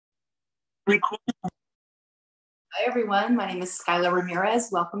Hi, everyone. My name is Skylar Ramirez.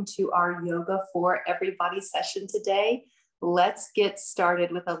 Welcome to our Yoga for Everybody session today. Let's get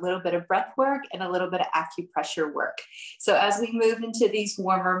started with a little bit of breath work and a little bit of acupressure work. So as we move into these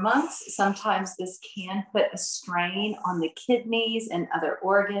warmer months, sometimes this can put a strain on the kidneys and other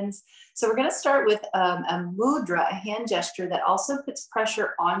organs. So we're going to start with a mudra, a hand gesture that also puts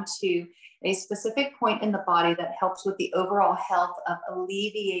pressure onto a specific point in the body that helps with the overall health of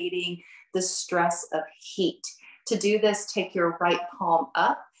alleviating the stress of heat. To do this, take your right palm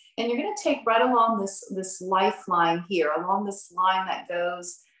up, and you're going to take right along this lifeline here, along this line that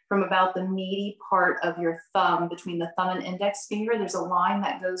goes from about the meaty part of your thumb, between the thumb and index finger. There's a line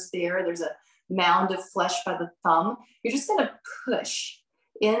that goes there. There's a mound of flesh by the thumb. You're just going to push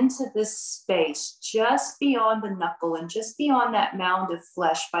into this space just beyond the knuckle and just beyond that mound of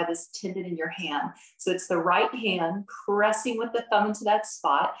flesh by this tendon in your hand. So it's the right hand pressing with the thumb into that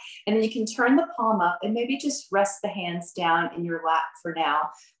spot. And then you can turn the palm up and maybe just rest the hands down in your lap for now.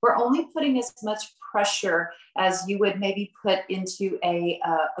 We're only putting as much pressure as you would maybe put into a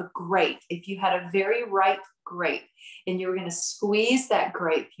grape. If you had a very ripe grape and you were going to squeeze that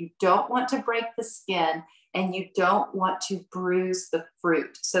grape, you don't want to break the skin and you don't want to bruise the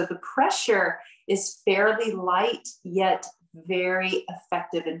fruit. So the pressure is fairly light, yet very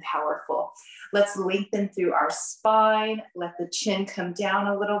effective and powerful. Let's lengthen through our spine. Let the chin come down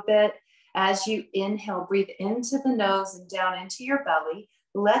a little bit. As you inhale, breathe into the nose and down into your belly.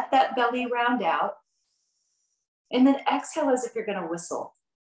 Let that belly round out. And then exhale as if you're going to whistle.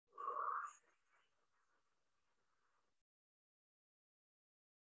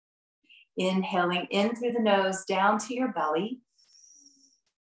 Inhaling in through the nose, down to your belly.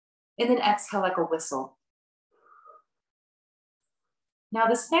 And then exhale like a whistle. Now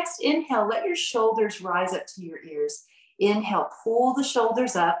this next inhale, let your shoulders rise up to your ears. Inhale, pull the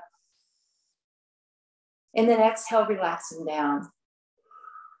shoulders up. And then exhale, relax them down.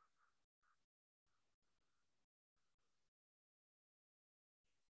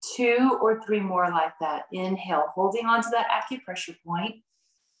 Two or three more like that. Inhale, holding on to that acupressure point.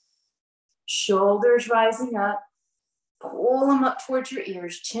 Shoulders rising up. Pull them up towards your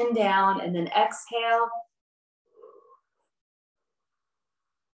ears, chin down, and then exhale.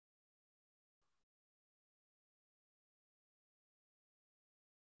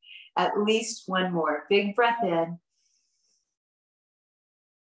 At least one more. Big breath in.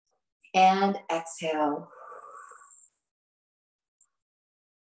 And exhale.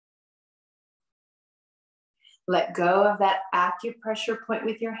 Let go of that acupressure point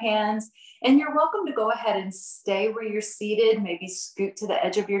with your hands. And you're welcome to go ahead and stay where you're seated, maybe scoot to the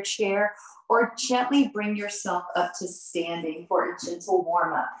edge of your chair, or gently bring yourself up to standing for a gentle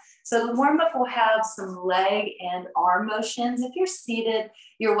warm-up. So the warm-up will have some leg and arm motions. If you're seated,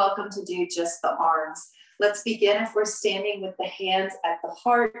 you're welcome to do just the arms. Let's begin if we're standing with the hands at the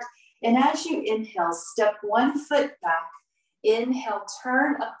heart. And as you inhale, step one foot back. Inhale,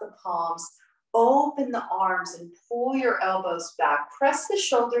 turn up the palms. Open the arms and pull your elbows back. Press the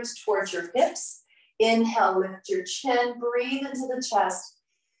shoulders towards your hips. Inhale, lift your chin, breathe into the chest.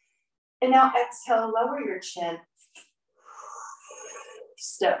 And now exhale, lower your chin.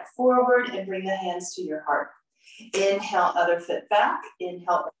 Step forward and bring the hands to your heart. Inhale, other foot back.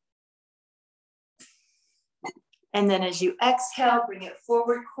 Inhale. And then as you exhale, bring it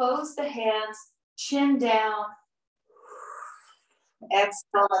forward, close the hands, chin down.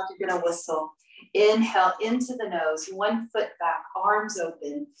 Exhale like you're gonna whistle. Inhale into the nose, one foot back, arms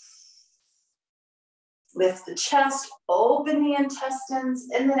open. Lift the chest, open the intestines,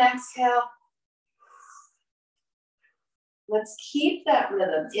 and then exhale. Let's keep that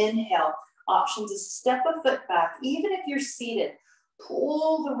rhythm. Inhale, option to step a foot back, even if you're seated.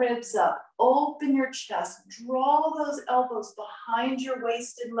 Pull the ribs up, open your chest, draw those elbows behind your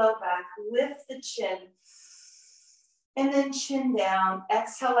waist and low back, lift the chin. And then chin down,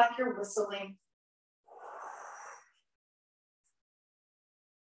 exhale like you're whistling.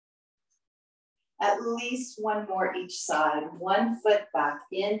 At least one more each side, one foot back,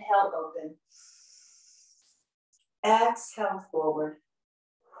 inhale, open. Exhale forward.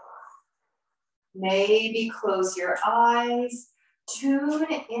 Maybe close your eyes, tune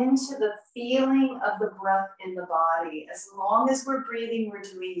into the feeling of the breath in the body. As long as we're breathing, we're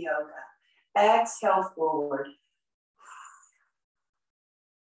doing yoga. Exhale forward.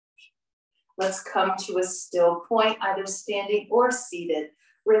 Let's come to a still point, either standing or seated.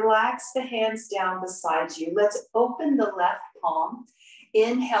 Relax the hands down beside you. Let's open the left palm.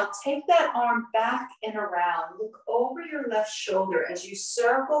 Inhale, take that arm back and around. Look over your left shoulder as you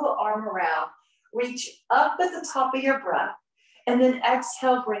circle the arm around. Reach up at the top of your breath And then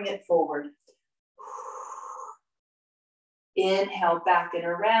exhale, bring it forward. Inhale, back and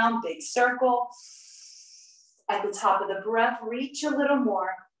around, big circle. At the top of the breath, reach a little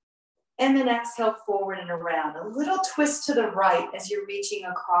more. And then exhale, forward and around. A little twist to the right as you're reaching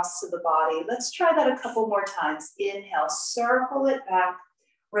across to the body. Let's try that a couple more times. Inhale, circle it back.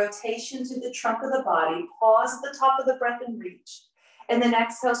 Rotation to the trunk of the body. Pause at the top of the breath and reach. And then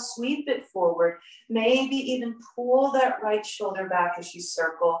exhale, sweep it forward. Maybe even pull that right shoulder back as you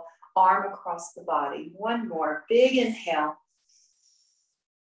circle, arm across the body. One more, big inhale.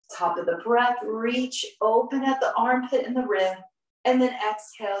 Top of the breath, reach, open at the armpit and the rib. And then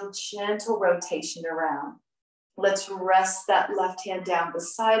exhale, gentle rotation around. Let's rest that left hand down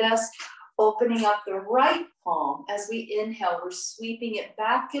beside us, opening up the right palm. As we inhale, we're sweeping it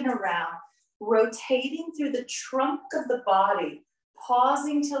back and around, rotating through the trunk of the body,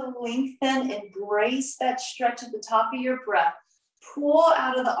 pausing to lengthen, embrace that stretch at the top of your breath. Pull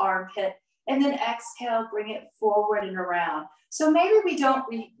out of the armpit, and then exhale, bring it forward and around. So maybe we don't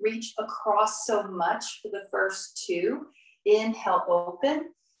reach across so much for the first two. Inhale, open.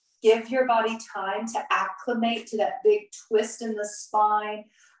 Give your body time to acclimate to that big twist in the spine.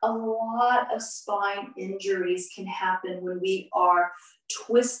 A lot of spine injuries can happen when we are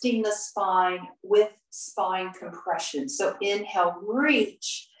twisting the spine with spine compression. So inhale,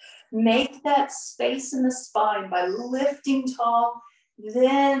 reach. Make that space in the spine by lifting tall.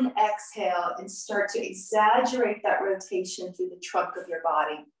 Then exhale and start to exaggerate that rotation through the trunk of your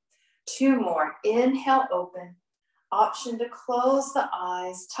body. Two more. Inhale, open. Option to close the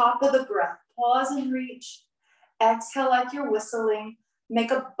eyes. Top of the breath. Pause and reach. Exhale like you're whistling.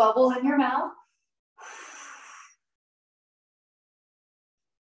 Make a bubble in your mouth.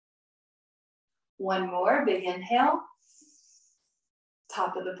 One more. Big inhale.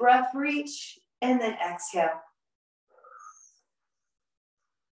 Top of the breath. Reach. And then exhale.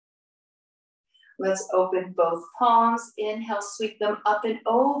 Let's open both palms. Inhale, sweep them up and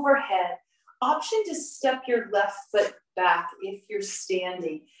overhead. Option to step your left foot back if you're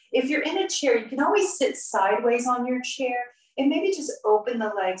standing. If you're in a chair, you can always sit sideways on your chair and maybe just open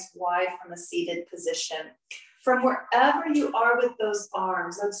the legs wide from a seated position. From wherever you are with those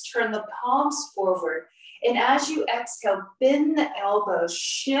arms, let's turn the palms forward. And as you exhale, bend the elbows,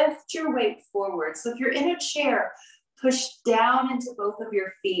 shift your weight forward. So if you're in a chair, push down into both of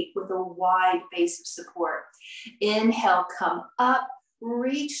your feet with a wide base of support. Inhale, come up,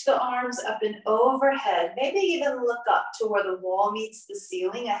 reach the arms up and overhead. Maybe even look up to where the wall meets the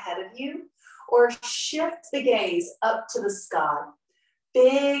ceiling ahead of you, or shift the gaze up to the sky.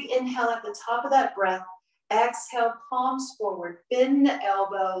 Big inhale at the top of that breath. Exhale, palms forward, bend the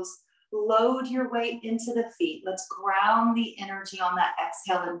elbows, load your weight into the feet. Let's ground the energy on that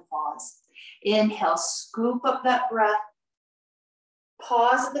exhale and pause. Inhale, scoop up that breath.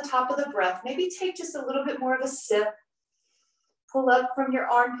 Pause at the top of the breath. Maybe take just a little bit more of a sip. Pull up from your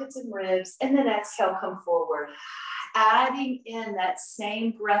armpits and ribs, and then exhale, come forward. Adding in that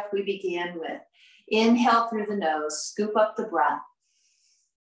same breath we began with. Inhale through the nose, scoop up the breath.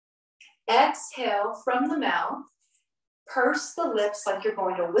 Exhale from the mouth. Purse the lips like you're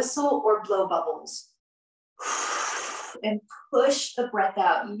going to whistle or blow bubbles. And push the breath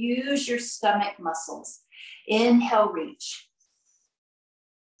out. Use your stomach muscles. Inhale, reach.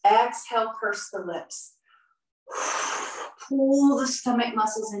 Exhale, purse the lips. Pull the stomach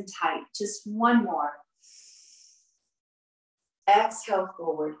muscles in tight. Just one more. Exhale,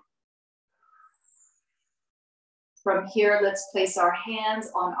 forward. From here, let's place our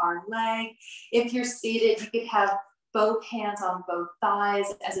hands on our leg. If you're seated, you could have both hands on both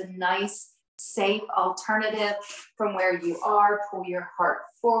thighs as a nice, safe alternative. From where you are, pull your heart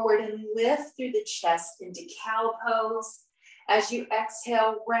forward and lift through the chest into cow pose. As you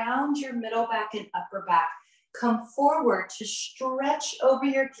exhale, round your middle back and upper back. Come forward to stretch over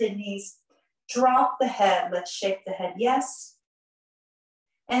your kidneys. Drop the head. Let's shake the head yes.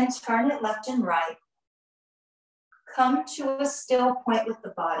 And turn it left and right. Come to a still point with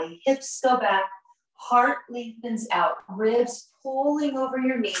the body. Hips go back. Heart lengthens out. Ribs pulling over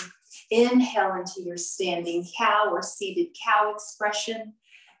your knee. Inhale into your standing cow or seated cow expression.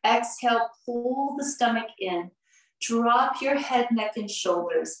 Exhale, pull the stomach in. Drop your head, neck, and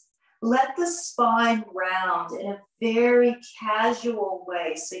shoulders. Let the spine round in a very casual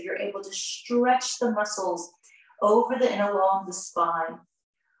way so you're able to stretch the muscles over and along the spine.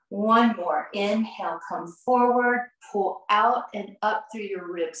 One more. Inhale, come forward, pull out and up through your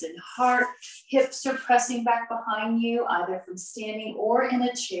ribs and heart. Hips are pressing back behind you, either from standing or in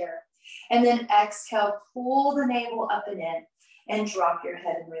a chair. And then exhale, pull the navel up and in, and drop your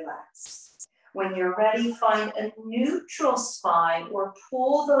head and relax. When you're ready, find a neutral spine or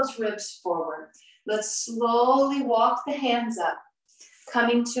pull those ribs forward. Let's slowly walk the hands up,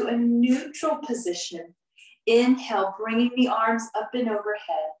 coming to a neutral position. Inhale, bringing the arms up and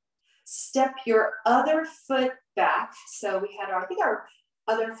overhead. Step your other foot back. So we had our, I think our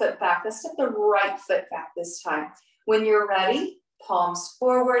other foot back. Let's step the right foot back this time. When you're ready, palms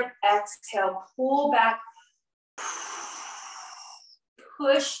forward, exhale, pull back.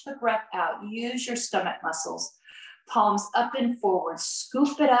 Push the breath out. Use your stomach muscles. Palms up and forward.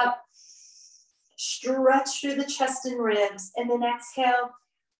 Scoop it up. Stretch through the chest and ribs. And then exhale.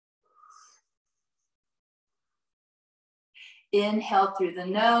 Inhale through the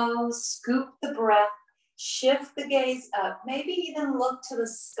nose. Scoop the breath. Shift the gaze up. Maybe even look to the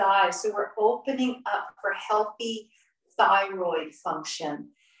sky. So we're opening up for healthy thyroid function.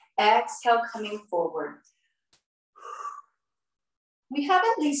 Exhale, coming forward. We have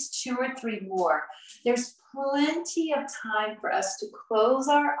at least 2 or 3 more. There's plenty of time for us to close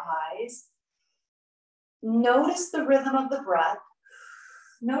our eyes. Notice the rhythm of the breath.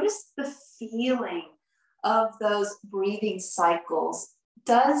 Notice the feeling of those breathing cycles.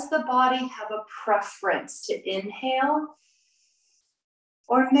 Does the body have a preference to inhale?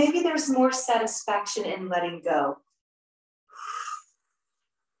 Or maybe there's more satisfaction in letting go.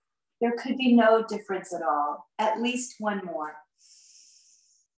 There could be no difference at all. At least one more.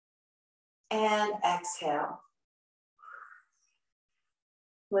 And exhale.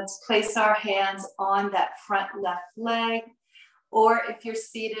 Let's place our hands on that front left leg. Or if you're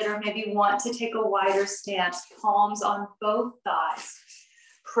seated or maybe want to take a wider stance, palms on both thighs.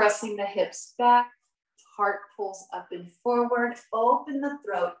 Pressing the hips back, heart pulls up and forward. Open the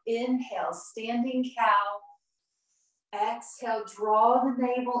throat. Inhale, standing cow. Exhale, draw the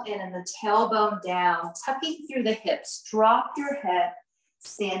navel in and the tailbone down, tucking through the hips. Drop your head,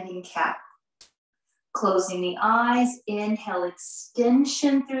 standing cat. Closing the eyes, inhale,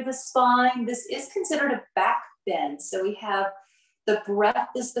 extension through the spine. This is considered a back bend. So we have the breath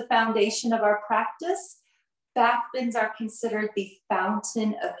is the foundation of our practice. Back bends are considered the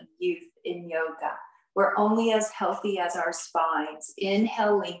fountain of youth in yoga. We're only as healthy as our spines.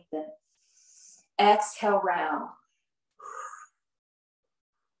 Inhale, lengthen. Exhale, round.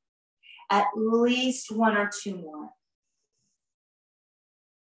 At least 1 or 2 more.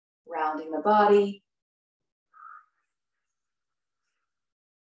 Rounding the body.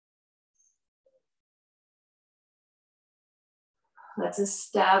 Let's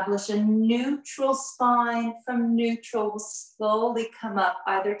establish a neutral spine. From neutral, we'll slowly come up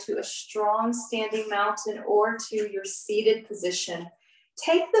either to a strong standing mountain or to your seated position.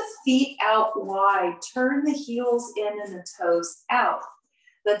 Take the feet out wide. Turn the heels in and the toes out.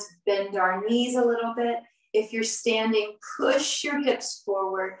 Let's bend our knees a little bit. If you're standing, push your hips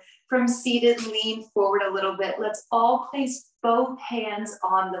forward. From seated, lean forward a little bit. Let's all place both hands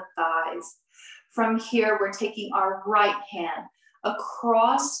on the thighs. From here, we're taking our right hand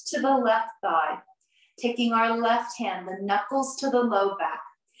across to the left thigh, taking our left hand, the knuckles to the low back.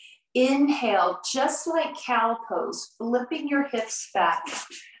 Inhale, just like cow pose, flipping your hips back,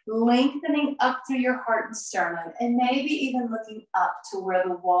 lengthening up through your heart and sternum, and maybe even looking up to where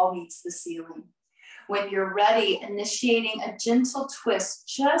the wall meets the ceiling. When you're ready, initiating a gentle twist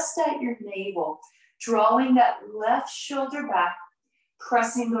just at your navel, drawing that left shoulder back,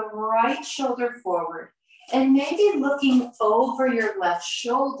 pressing the right shoulder forward, and maybe looking over your left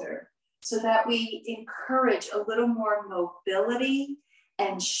shoulder so that we encourage a little more mobility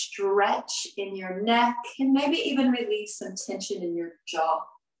and stretch in your neck, and maybe even relieve some tension in your jaw.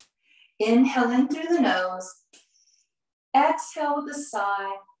 Inhale in through the nose. Exhale with a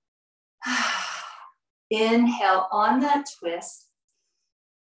sigh. Inhale on that twist.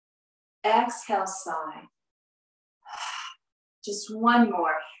 Exhale, sigh. Just one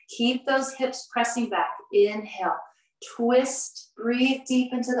more. Keep those hips pressing back. Inhale, twist, breathe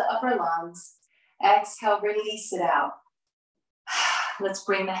deep into the upper lungs. Exhale, release it out. Let's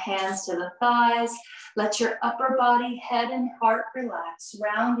bring the hands to the thighs. Let your upper body, head and heart relax,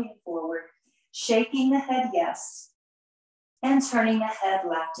 rounding forward, shaking the head yes, and turning the head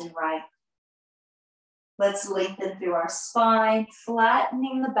left and right. Let's lengthen through our spine,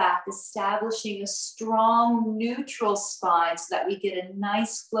 flattening the back, establishing a strong neutral spine so that we get a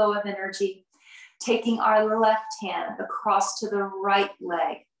nice flow of energy. Taking our left hand across to the right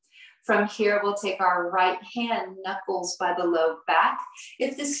leg. From here, we'll take our right hand, knuckles by the low back.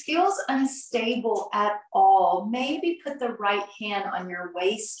 If this feels unstable at all, maybe put the right hand on your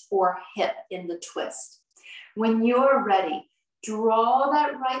waist or hip in the twist. When you're ready, draw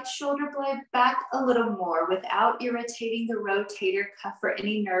that right shoulder blade back a little more without irritating the rotator cuff or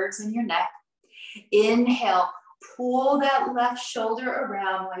any nerves in your neck. Inhale, pull that left shoulder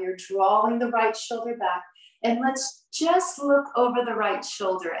around while you're drawing the right shoulder back. And let's just look over the right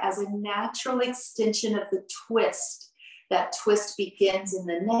shoulder as a natural extension of the twist. That twist begins in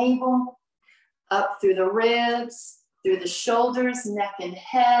the navel, up through the ribs, through the shoulders, neck and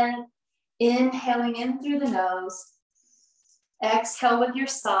head. Inhaling in through the nose. Exhale with your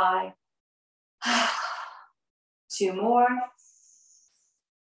sigh. 2 more.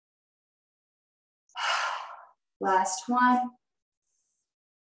 Last one.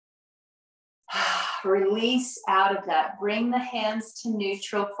 Release out of that. Bring the hands to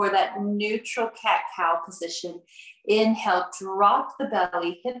neutral for that neutral cat-cow position. Inhale, drop the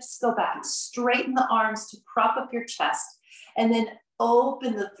belly, hips go back, straighten the arms to prop up your chest, and then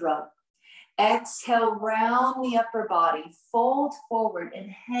open the throat. Exhale, round the upper body, fold forward and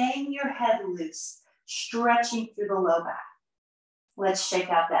hang your head loose, stretching through the low back. Let's shake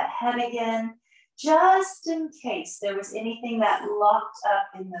out that head again, just in case there was anything that locked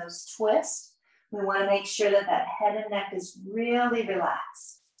up in those twists. We want to make sure that that head and neck is really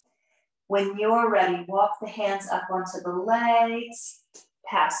relaxed. When you're ready, walk the hands up onto the legs,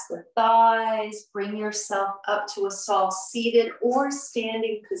 past the thighs, bring yourself up to a tall seated or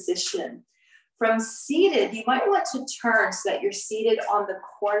standing position. From seated, you might want to turn so that you're seated on the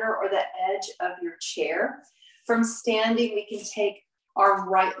corner or the edge of your chair. From standing, we can take our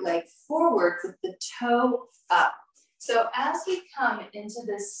right leg forward with the toe up. So as we come into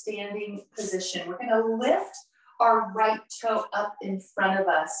this standing position, we're going to lift our right toe up in front of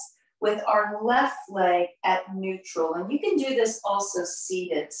us with our left leg at neutral. And you can do this also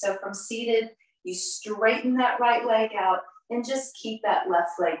seated. So from seated, you straighten that right leg out and just keep that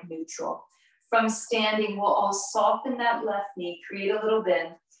left leg neutral. From standing, we'll all soften that left knee, create a little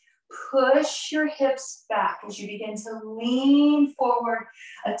bend. Push your hips back as you begin to lean forward,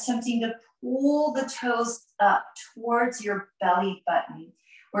 attempting to pull the toes up towards your belly button.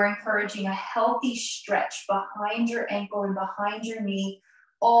 We're encouraging a healthy stretch behind your ankle and behind your knee,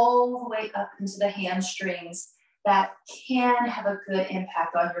 all the way up into the hamstrings. That can have a good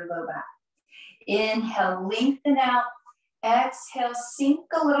impact on your low back. Inhale, lengthen out. Exhale, sink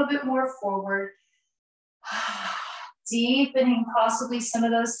a little bit more forward. Deepening possibly some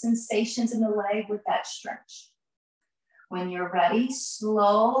of those sensations in the leg with that stretch. When you're ready,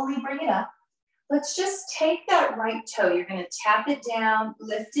 slowly bring it up. Let's just take that right toe. You're going to tap it down,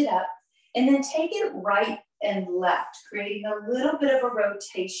 lift it up, and then take it right and left, creating a little bit of a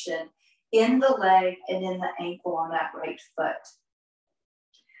rotation in the leg and in the ankle on that right foot.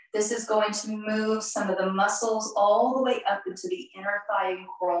 This is going to move some of the muscles all the way up into the inner thigh and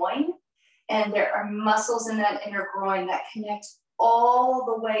groin. And there are muscles in that inner groin that connect all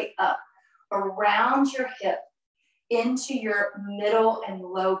the way up around your hip into your middle and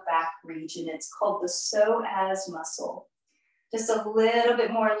low back region. It's called the psoas muscle. Just a little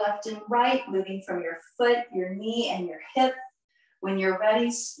bit more left and right, moving from your foot, your knee, and your hip. When you're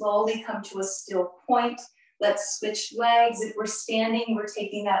ready, slowly come to a still point. Let's switch legs. If we're standing, we're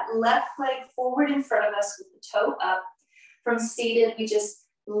taking that left leg forward in front of us with the toe up. From seated, we just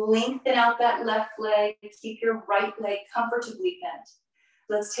lengthen out that left leg. Keep your right leg comfortably bent.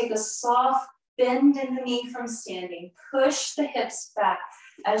 Let's take a soft bend in the knee from standing. Push the hips back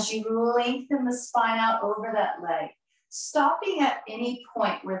as you lengthen the spine out over that leg. Stopping at any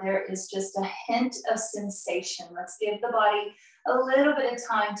point where there is just a hint of sensation. Let's give the body a little bit of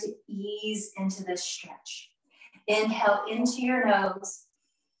time to ease into this stretch. Inhale into your nose.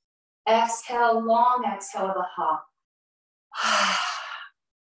 Exhale, long exhale of a hop.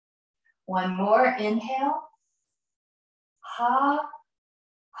 One more, inhale. Hop.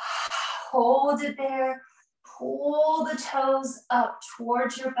 Hold it there. Pull the toes up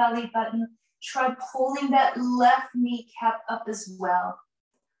towards your belly button. Try pulling that left kneecap up as well.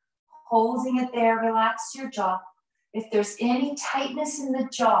 Holding it there, relax your jaw. If there's any tightness in the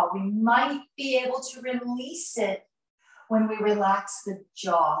jaw, we might be able to release it when we relax the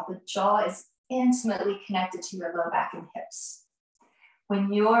jaw. The jaw is intimately connected to your low back and hips.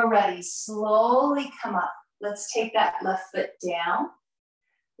 When you're ready, slowly come up. Let's take that left foot down,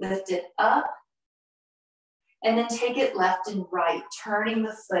 lift it up, and then take it left and right, turning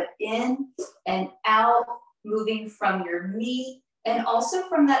the foot in and out, moving from your knee and also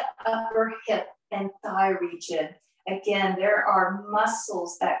from that upper hip and thigh region. Again, there are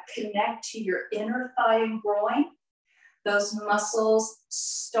muscles that connect to your inner thigh and groin. Those muscles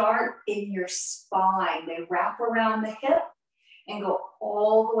start in your spine. They wrap around the hip and go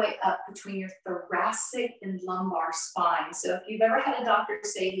all the way up between your thoracic and lumbar spine. So if you've ever had a doctor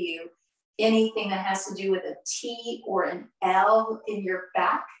say to you anything that has to do with a T or an L in your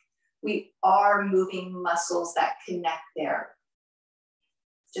back, we are moving muscles that connect there.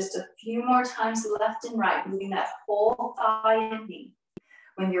 Just a few more times left and right, moving that whole thigh and knee.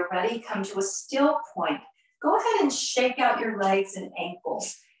 When you're ready, come to a still point. Go ahead and shake out your legs and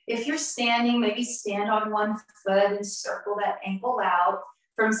ankles. If you're standing, maybe stand on one foot and circle that ankle out.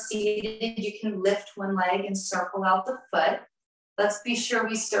 From seated, you can lift one leg and circle out the foot. Let's be sure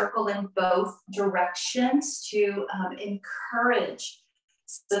we circle in both directions to encourage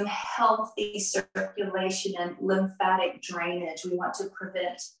some healthy circulation and lymphatic drainage. We want to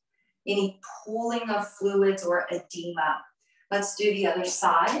prevent any pooling of fluids or edema. Let's do the other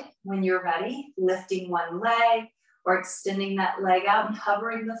side. When you're ready, lifting one leg or extending that leg out and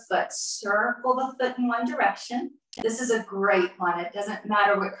hovering the foot. Circle the foot in one direction. This is a great one. It doesn't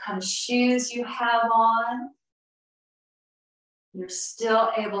matter what kind of shoes you have on. You're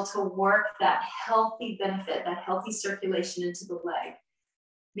still able to work that healthy benefit, that healthy circulation into the leg.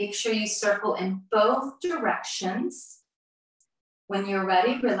 Make sure you circle in both directions. When you're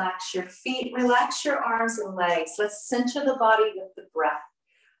ready, relax your feet, relax your arms and legs. Let's center the body with the breath.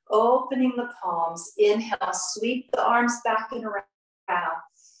 Opening the palms. Inhale, sweep the arms back and around.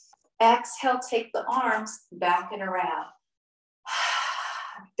 Exhale, take the arms back and around.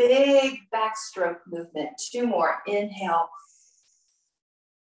 Big backstroke movement. 2 more. Inhale.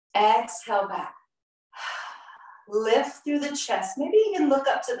 Exhale back. Lift through the chest. Maybe even look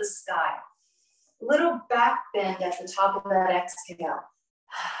up to the sky. Little back bend at the top of that exhale.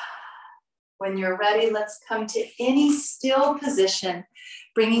 When you're ready, let's come to any still position,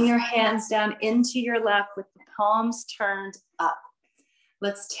 bringing your hands down into your lap with the palms turned up.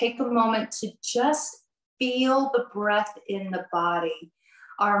 Let's take a moment to just feel the breath in the body.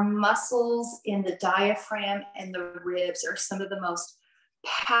 Our muscles in the diaphragm and the ribs are some of the most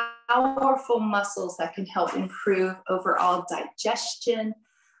powerful muscles that can help improve overall digestion,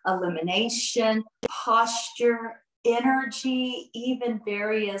 elimination, posture, energy, even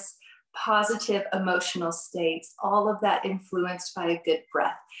various positive emotional states, all of that influenced by a good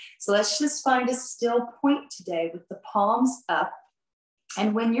breath. So let's just find a still point today with the palms up.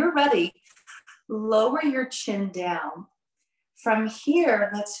 And when you're ready, lower your chin down. From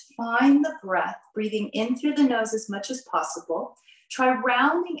here, let's find the breath, breathing in through the nose as much as possible. Try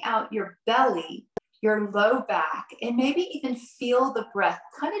rounding out your belly, your low back, and maybe even feel the breath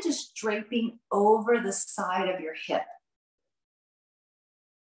kind of just draping over the side of your hip.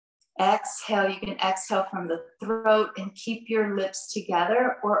 Exhale, you can exhale from the throat and keep your lips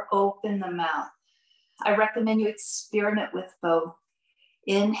together or open the mouth. I recommend you experiment with both.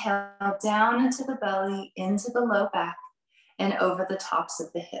 Inhale down into the belly, into the low back, and over the tops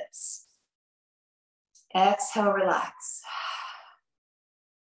of the hips. Exhale, relax.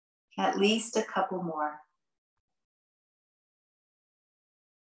 At least a couple more.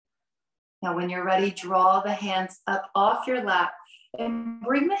 Now, when you're ready, draw the hands up off your lap and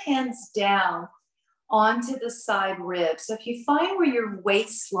bring the hands down onto the side ribs. So if you find where your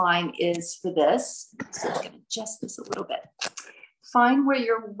waistline is for this, so I'm going to adjust this a little bit. Find where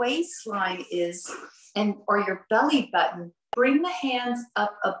your waistline is or your belly button. Bring the hands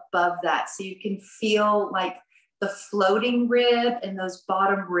up above that so you can feel like the floating rib and those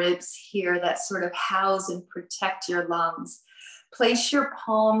bottom ribs here that sort of house and protect your lungs. Place your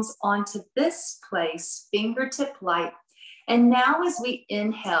palms onto this place, fingertip light. And now as we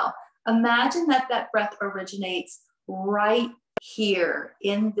inhale, imagine that that breath originates right here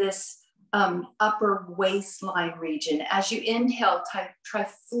in this upper waistline region. As you inhale, try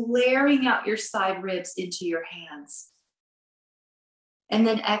flaring out your side ribs into your hands. And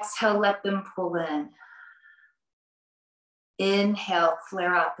then exhale, let them pull in. Inhale,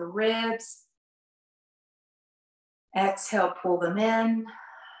 flare out the ribs. Exhale, pull them in.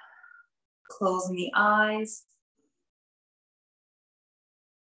 Closing the eyes.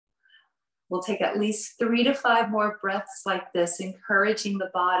 We'll take at least 3 to 5 more breaths like this, encouraging the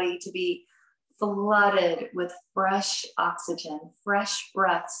body to be flooded with fresh oxygen, fresh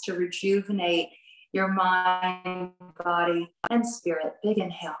breaths to rejuvenate your mind, body, and spirit. Big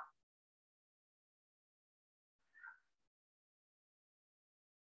inhale.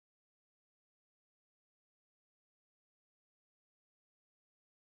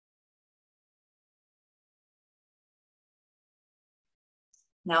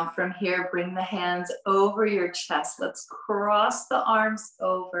 Now from here, bring the hands over your chest. Let's cross the arms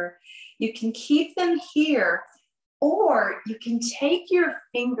over. You can keep them here, or you can take your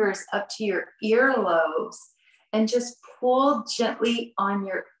fingers up to your earlobes and just pull gently on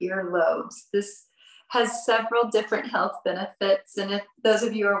your earlobes. This has several different health benefits. And if those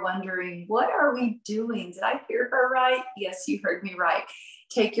of you are wondering, what are we doing? Did I hear her right? Yes, you heard me right.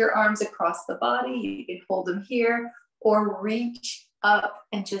 Take your arms across the body. You can hold them here or reach up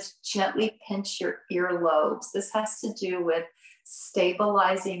and just gently pinch your earlobes. This has to do with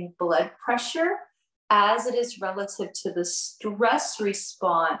stabilizing blood pressure as it is relative to the stress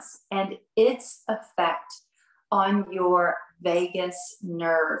response and its effect on your vagus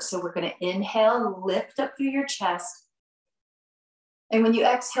nerve. So we're going to inhale, lift up through your chest. And when you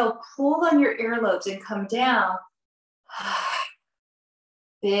exhale, pull on your earlobes and come down.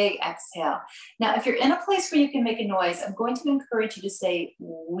 Big exhale. Now, if you're in a place where you can make a noise, I'm going to encourage you to say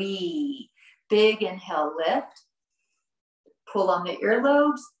wee. Big inhale, lift. Pull on the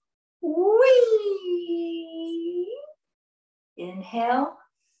earlobes. Wee. Inhale.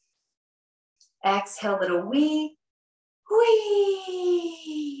 Exhale, little wee.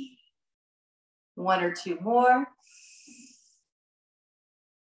 Wee. One or two more.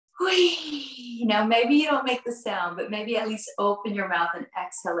 Whee! Now, maybe you don't make the sound, but maybe at least open your mouth and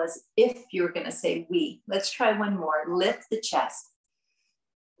exhale as if you were going to say wee. Let's try one more. Lift the chest.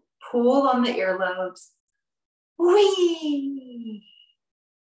 Pull on the earlobes. Whee!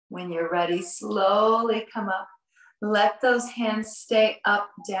 When you're ready, slowly come up. Let those hands stay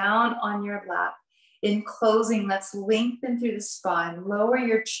up, down on your lap. In closing, let's lengthen through the spine. Lower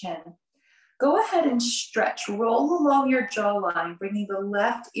your chin. Go ahead and stretch, roll along your jawline, bringing the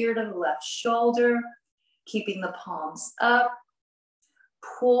left ear to the left shoulder, keeping the palms up.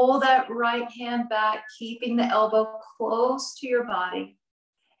 Pull that right hand back, keeping the elbow close to your body.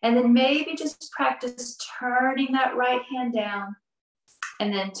 And then maybe just practice turning that right hand down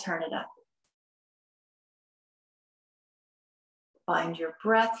and then turn it up. Find your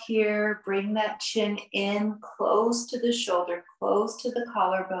breath here. Bring that chin in, close to the shoulder, close to the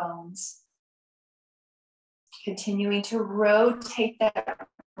collarbones. Continuing to rotate that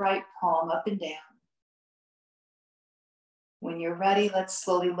right palm up and down. When you're ready, let's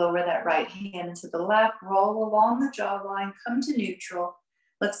slowly lower that right hand into the lap, roll along the jawline, come to neutral.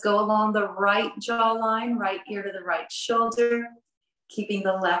 Let's go along the right jawline, right ear to the right shoulder, keeping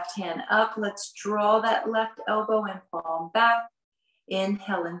the left hand up. Let's draw that left elbow and palm back.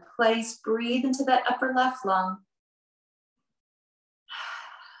 Inhale in place, breathe into that upper left lung.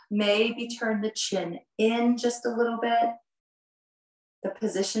 Maybe turn the chin in just a little bit. The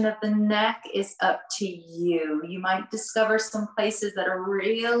position of the neck is up to you. You might discover some places that are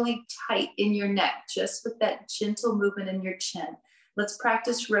really tight in your neck, just with that gentle movement in your chin. Let's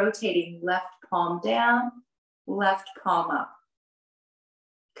practice rotating left palm down, left palm up.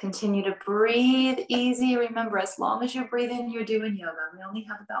 Continue to breathe easy. Remember, as long as you're breathing, you're doing yoga. We only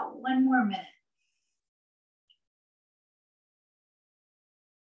have about 1 more minute.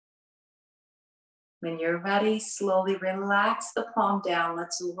 When you're ready, slowly relax the palm down.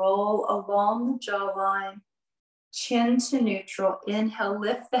 Let's roll along the jawline, chin to neutral. Inhale,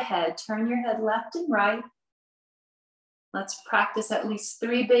 lift the head. Turn your head left and right. Let's practice at least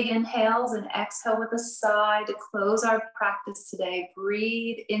 3 big inhales and exhale with a sigh to close our practice today.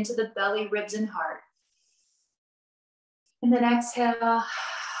 Breathe into the belly, ribs, and heart. And then exhale.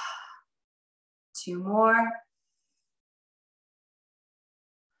 2 more.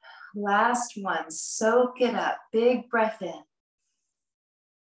 Last one, soak it up, big breath in,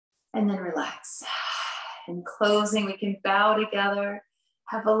 and then relax. In closing, we can bow together.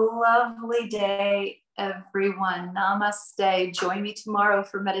 Have a lovely day, everyone. Namaste. Join me tomorrow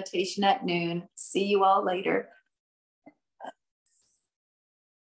for meditation at noon. See you all later.